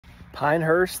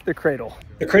Pinehurst, the Cradle.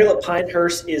 The Cradle at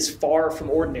Pinehurst is far from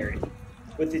ordinary.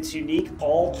 With its unique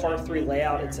all par 3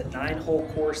 layout, it's a 9-hole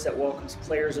course that welcomes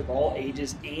players of all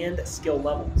ages and skill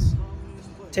levels.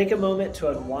 Take a moment to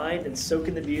unwind and soak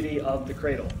in the beauty of the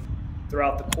Cradle.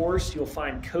 Throughout the course, you'll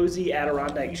find cozy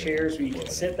Adirondack chairs where you can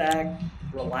sit back,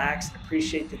 relax, and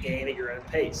appreciate the game at your own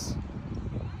pace.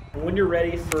 And when you're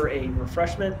ready for a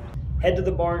refreshment, head to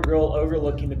the bar and grill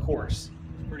overlooking the course.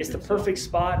 It's the perfect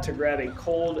spot to grab a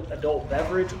cold adult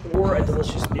beverage or a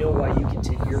delicious meal while you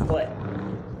continue your play.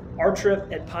 Our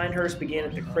trip at Pinehurst began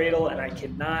at the Cradle, and I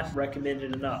cannot recommend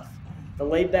it enough. The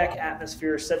laid-back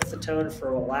atmosphere sets the tone for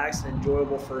a relaxed and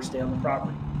enjoyable first day on the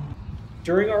property.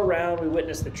 During our round, we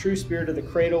witnessed the true spirit of the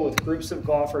Cradle, with groups of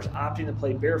golfers opting to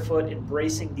play barefoot,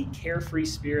 embracing the carefree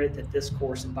spirit that this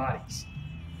course embodies.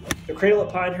 The Cradle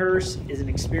at Pinehurst is an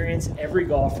experience every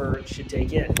golfer should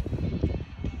take in.